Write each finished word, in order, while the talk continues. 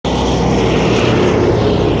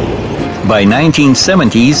By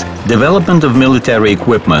 1970s, development of military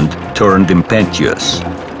equipment turned impetuous.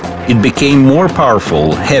 It became more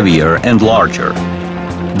powerful, heavier, and larger.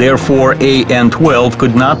 Therefore, An-12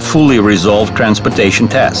 could not fully resolve transportation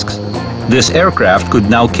tasks. This aircraft could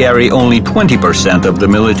now carry only 20% of the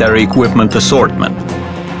military equipment assortment.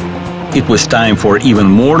 It was time for even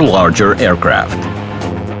more larger aircraft.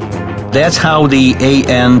 That's how the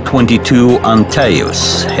An-22 Antei,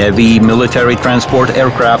 heavy military transport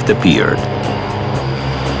aircraft, appeared.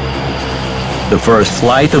 The first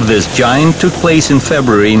flight of this giant took place in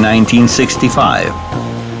February 1965.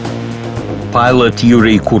 Pilot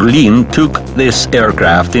Yuri Kurlin took this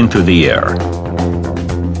aircraft into the air.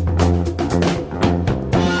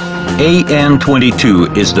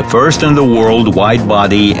 An-22 is the first in the world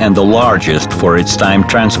wide-body and the largest for its time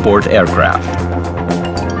transport aircraft.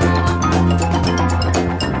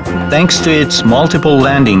 Thanks to its multiple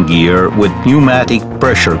landing gear with pneumatic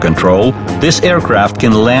pressure control, this aircraft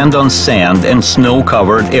can land on sand and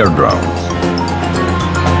snow-covered airdromes.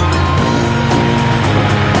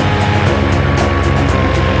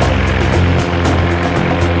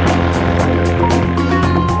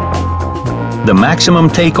 The maximum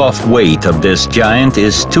takeoff weight of this giant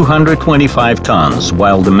is 225 tons,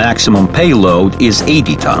 while the maximum payload is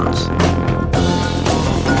 80 tons.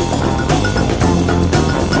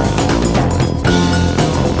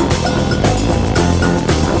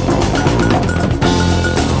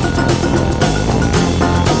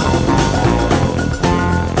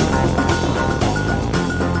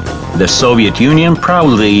 The Soviet Union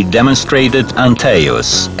proudly demonstrated Antei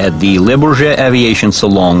at the Le Bourget Aviation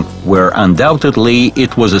Salon, where undoubtedly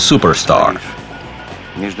it was a superstar.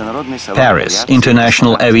 Paris,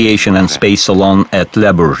 International Aviation and Space Salon at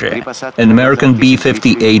Le Bourget. An American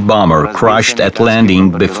B-58 bomber crashed at landing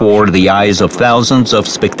before the eyes of thousands of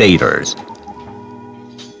spectators.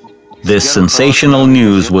 This sensational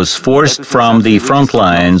news was forced from the front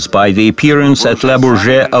lines by the appearance at Le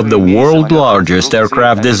Bourget of the world's largest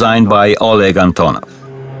aircraft designed by Oleg Antonov.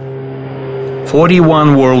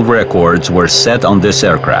 41 world records were set on this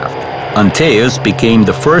aircraft. Antei became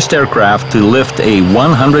the first aircraft to lift a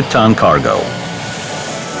 100-ton cargo.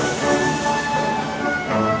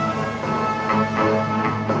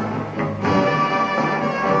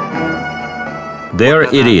 There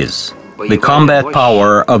it is. The combat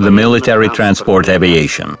power of the military transport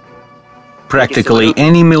aviation. Practically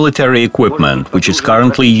any military equipment which is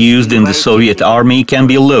currently used in the Soviet Army can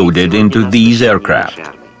be loaded into these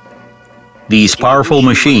aircraft. These powerful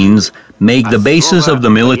machines make the basis of the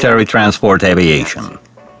military transport aviation.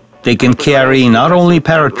 They can carry not only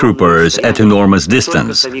paratroopers at enormous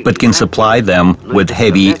distance, but can supply them with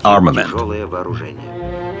heavy armament.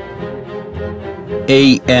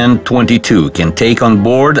 An-22 can take on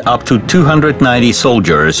board up to 290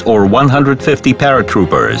 soldiers or 150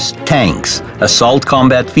 paratroopers, tanks, assault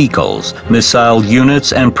combat vehicles, missile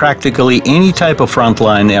units, and practically any type of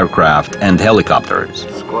frontline aircraft and helicopters.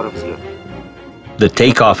 The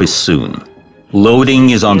takeoff is soon.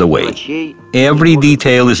 Loading is on the way. Every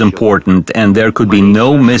detail is important and there could be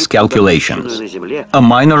no miscalculations. A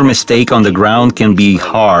minor mistake on the ground can be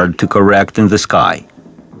hard to correct in the sky.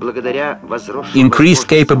 Increased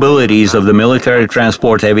capabilities of the military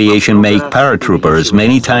transport aviation make paratroopers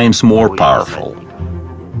many times more powerful.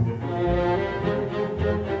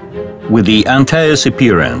 With the Antei's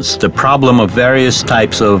appearance, the problem of various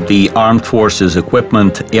types of the armed forces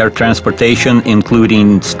equipment, air transportation,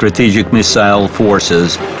 including strategic missile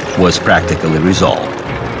forces, was practically resolved.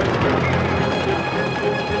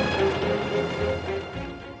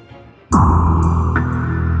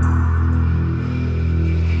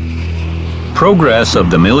 Progress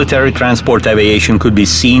of the military transport aviation could be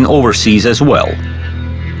seen overseas as well.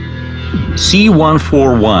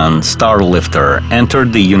 C-141 Starlifter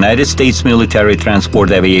entered the United States Military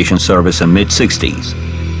Transport Aviation Service in mid-60s.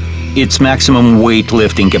 Its maximum weight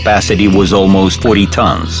lifting capacity was almost 40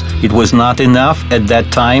 tons. It was not enough at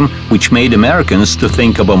that time, which made Americans to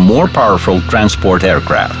think of a more powerful transport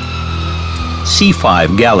aircraft.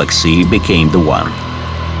 C-5 Galaxy became the one.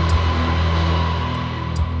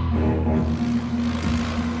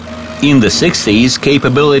 In the 60s,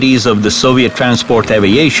 capabilities of the Soviet transport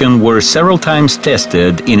aviation were several times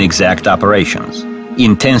tested in exact operations.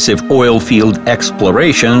 Intensive oil field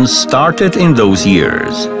explorations started in those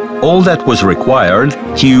years. All that was required,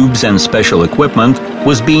 tubes and special equipment,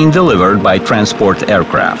 was being delivered by transport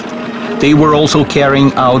aircraft. They were also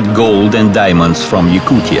carrying out gold and diamonds from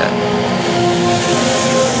Yakutia.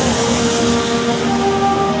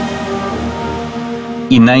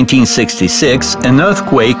 In 1966, an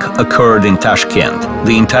earthquake occurred in Tashkent.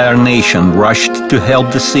 The entire nation rushed to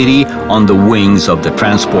help the city on the wings of the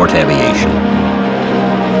transport aviation.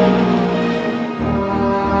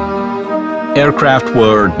 Aircraft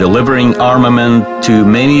were delivering armament to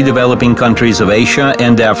many developing countries of Asia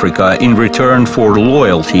and Africa in return for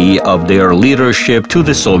loyalty of their leadership to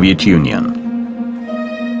the Soviet Union.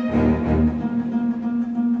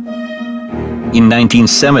 In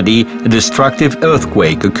 1970, a destructive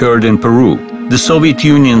earthquake occurred in Peru. The Soviet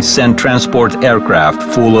Union sent transport aircraft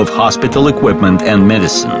full of hospital equipment and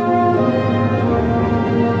medicine.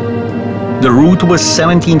 The route was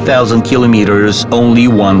 17,000 kilometers only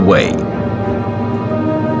one way.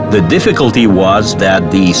 The difficulty was that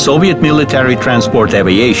the Soviet military transport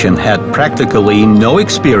aviation had practically no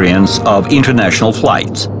experience of international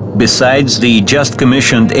flights. Besides, the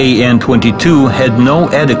just-commissioned An-22 had no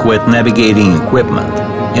adequate navigating equipment.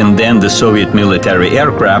 And then the Soviet military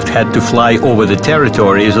aircraft had to fly over the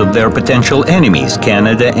territories of their potential enemies,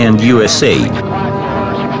 Canada and USA.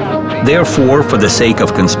 Therefore, for the sake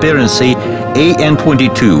of conspiracy,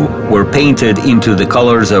 An-22 were painted into the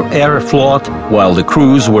colors of Aeroflot, while the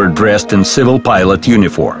crews were dressed in civil pilot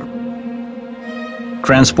uniform.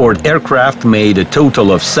 Transport aircraft made a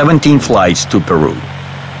total of 17 flights to Peru.